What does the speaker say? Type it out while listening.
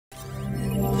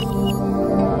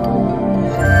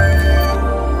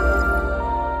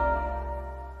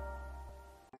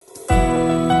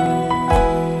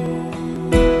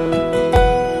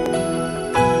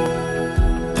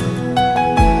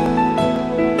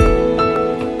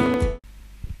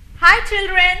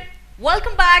children,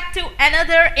 welcome back to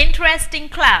another interesting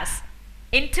class.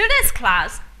 In today's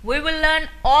class, we will learn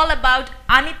all about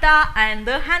Anita and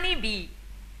the honeybee.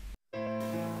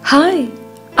 Hi,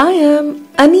 I am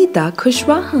Anita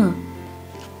Kushwaha.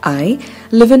 I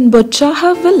live in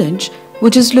Bachaha village,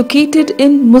 which is located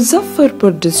in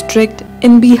Muzaffarpur district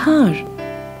in Bihar.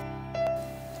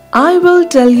 I will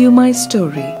tell you my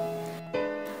story.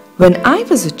 When I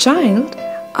was a child,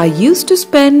 I used to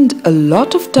spend a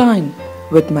lot of time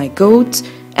with my goats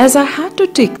as I had to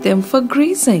take them for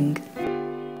grazing.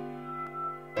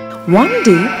 One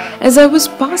day, as I was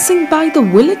passing by the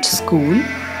village school,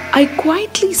 I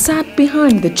quietly sat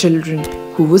behind the children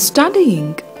who were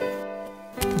studying.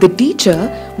 The teacher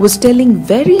was telling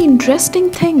very interesting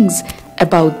things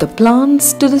about the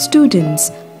plants to the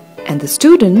students, and the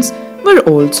students were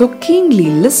also keenly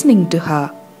listening to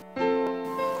her.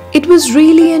 It was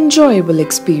really an enjoyable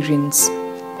experience.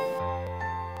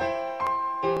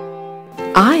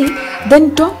 I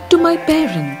then talked to my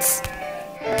parents.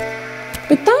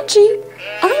 Pitaji,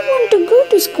 I want to go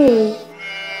to school.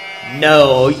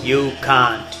 No, you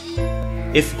can't.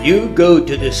 If you go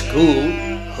to the school,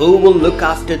 who will look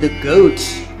after the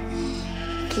goats?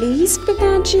 Please,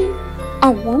 Pitaji, I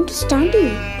want to study.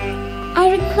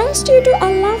 I request you to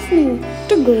allow me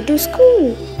to go to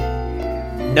school.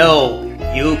 No,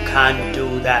 you can't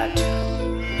do that.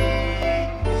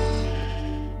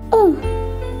 Oh,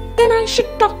 then I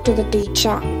should talk to the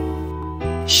teacher.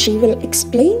 She will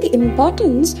explain the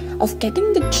importance of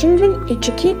getting the children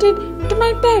educated to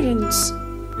my parents.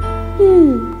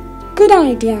 Good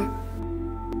idea.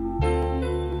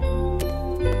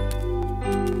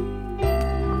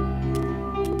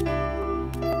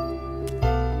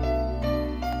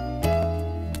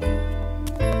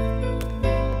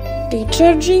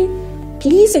 Teacher ji,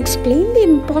 please explain the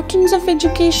importance of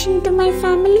education to my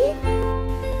family.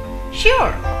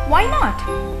 Sure, why not?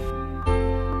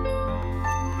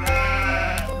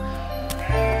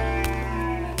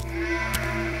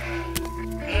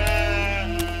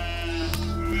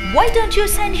 Why don't you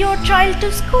send your child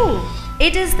to school?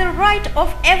 It is the right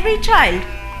of every child.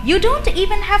 You don't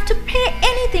even have to pay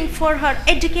anything for her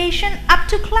education up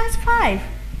to class 5.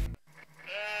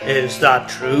 Is that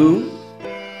true?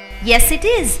 Yes, it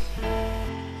is.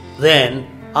 Then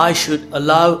I should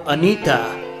allow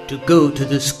Anita to go to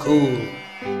the school.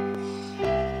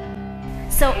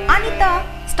 So, Anita,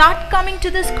 start coming to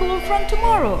the school from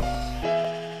tomorrow.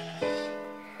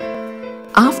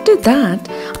 After that,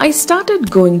 I started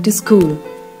going to school,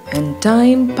 and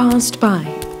time passed by.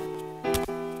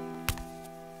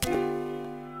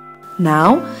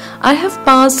 Now, I have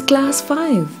passed class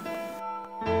 5.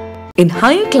 In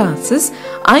higher classes,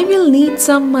 I will need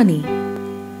some money.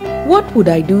 What would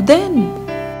I do then?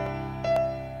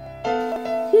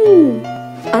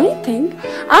 I think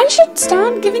I should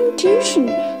start giving tuition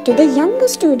to the younger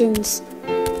students.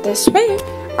 This way,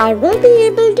 I will be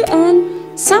able to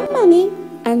earn some money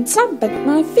and submit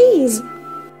my fees.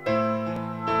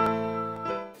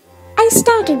 I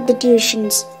started the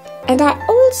tuitions, and I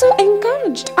also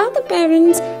encouraged other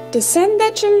parents to send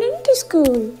their children to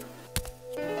school.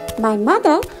 My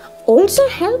mother also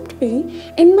helped me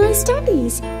in my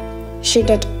studies. She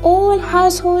did all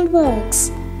household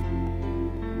works.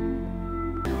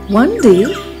 One day,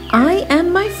 I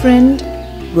and my friend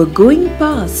were going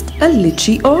past a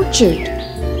lychee orchard.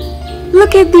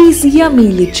 Look at these yummy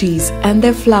lychees and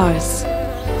their flowers.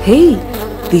 Hey,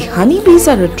 the honeybees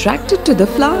are attracted to the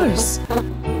flowers.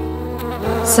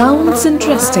 Sounds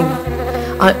interesting.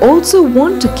 I also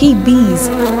want to keep bees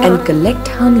and collect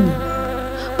honey.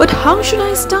 But how should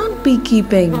I start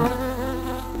beekeeping?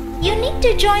 You need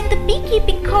to join the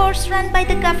beekeeping course run by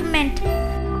the government.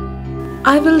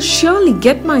 I will surely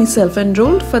get myself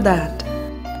enrolled for that.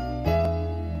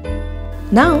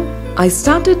 Now, I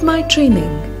started my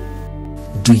training.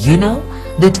 Do you know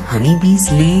that honeybees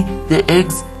lay their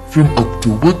eggs from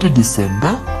October to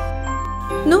December?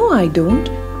 No, I don't.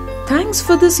 Thanks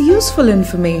for this useful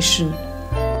information.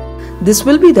 This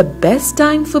will be the best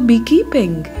time for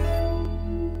beekeeping.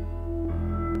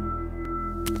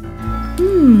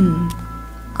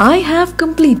 I have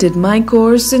completed my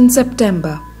course in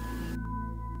September.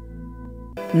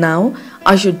 Now,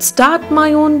 I should start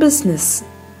my own business.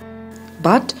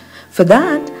 But for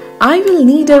that, I will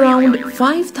need around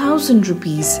 5,000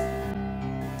 rupees.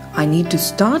 I need to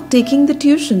start taking the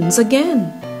tuitions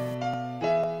again.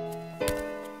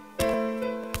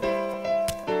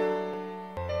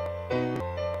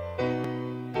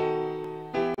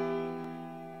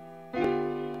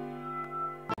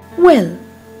 Well,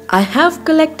 I have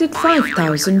collected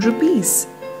 5,000 rupees.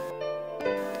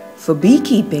 For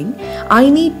beekeeping, I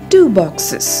need 2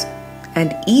 boxes,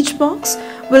 and each box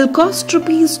will cost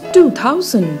rupees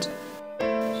 2000.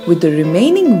 With the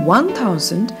remaining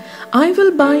 1000, I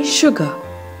will buy sugar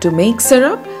to make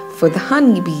syrup for the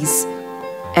honeybees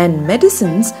and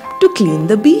medicines to clean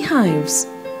the beehives.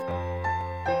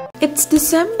 It's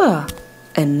December,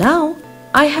 and now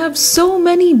I have so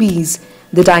many bees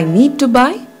that I need to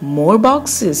buy more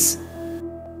boxes.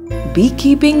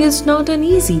 Beekeeping is not an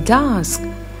easy task.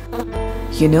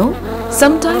 You know,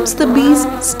 sometimes the bees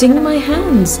sting my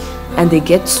hands and they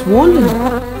get swollen.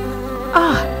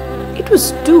 It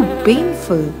was too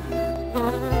painful.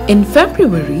 In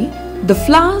February, the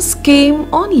flowers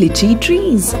came on lychee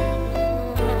trees.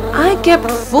 I kept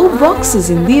 4 boxes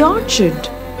in the orchard.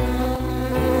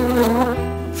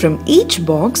 From each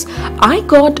box, I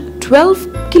got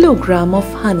 12 kilograms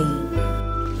of honey.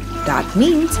 That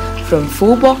means from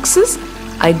 4 boxes,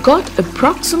 I got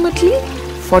approximately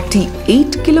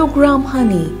 48 kilogram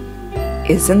honey.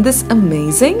 Isn't this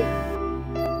amazing?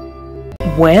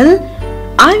 Well,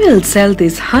 I will sell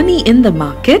this honey in the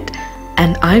market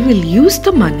and I will use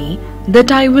the money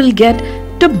that I will get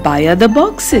to buy other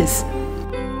boxes.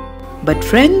 But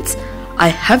friends, I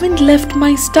haven't left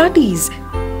my studies.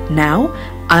 Now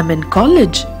I'm in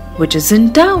college, which is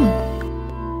in town.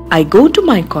 I go to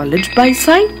my college by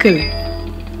cycle.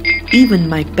 Even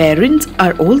my parents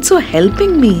are also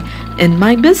helping me in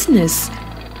my business.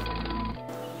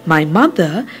 My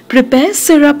mother prepares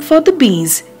syrup for the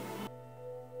bees,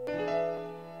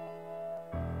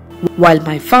 while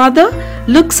my father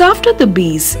looks after the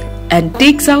bees and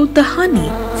takes out the honey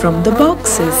from the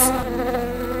boxes.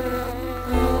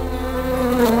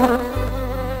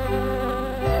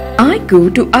 I go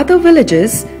to other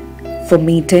villages for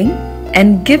meeting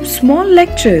and give small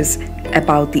lectures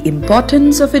about the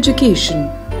importance of education.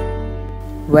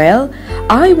 Well,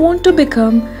 I want to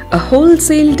become a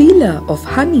wholesale dealer of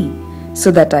honey so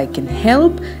that I can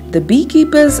help the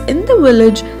beekeepers in the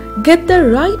village get the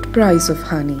right price of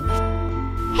honey.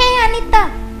 Hey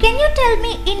Anita, can you tell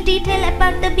me in detail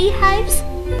about the beehives?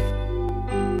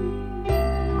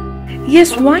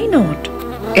 Yes, why not?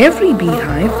 Every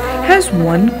beehive has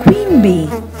one queen bee,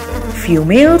 few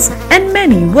males and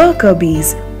many worker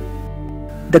bees.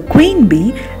 The queen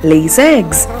bee lays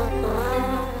eggs.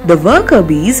 The worker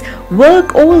bees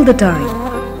work all the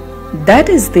time. That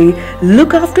is, they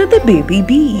look after the baby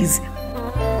bees.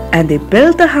 And they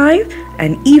build the hive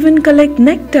and even collect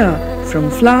nectar from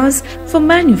flowers for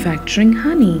manufacturing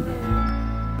honey.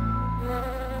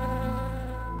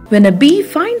 When a bee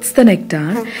finds the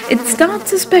nectar, it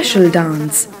starts a special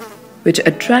dance, which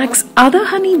attracts other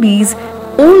honeybees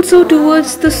also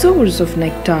towards the source of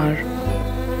nectar.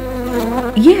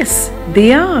 Yes,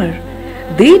 they are.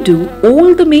 They do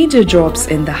all the major jobs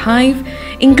in the hive,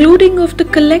 including of the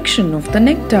collection of the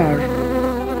nectar.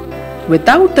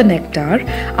 Without the nectar,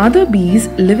 other bees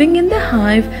living in the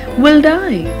hive will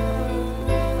die.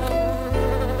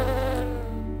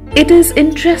 It is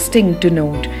interesting to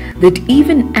note that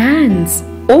even ants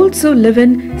also live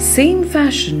in same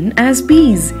fashion as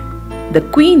bees. The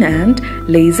queen ant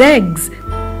lays eggs.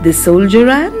 The soldier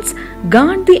ants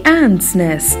guard the ant's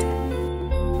nest.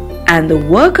 And the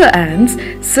worker ants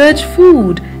search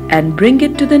food and bring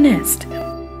it to the nest.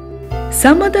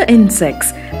 Some other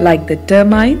insects like the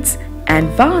termites and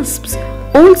wasps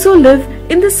also live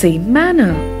in the same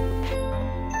manner.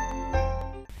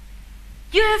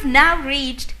 You have now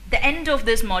reached the end of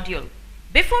this module.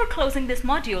 Before closing this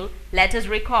module, let us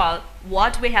recall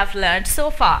what we have learned so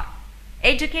far.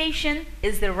 Education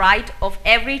is the right of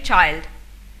every child.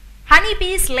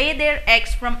 Honeybees lay their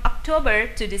eggs from October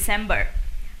to December.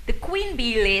 The queen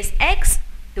bee lays eggs.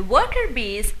 The worker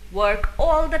bees work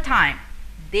all the time.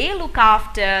 They look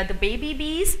after the baby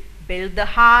bees, build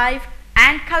the hive,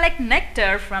 and collect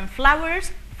nectar from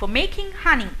flowers for making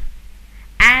honey.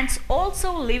 Ants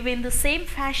also live in the same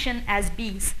fashion as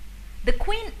bees. The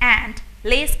queen ant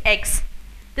lays eggs.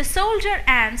 The soldier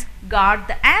ants guard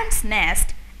the ant's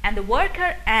nest, and the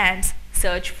worker ants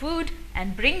search food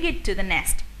and bring it to the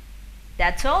nest.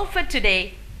 That's all for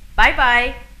today.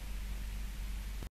 Bye-bye.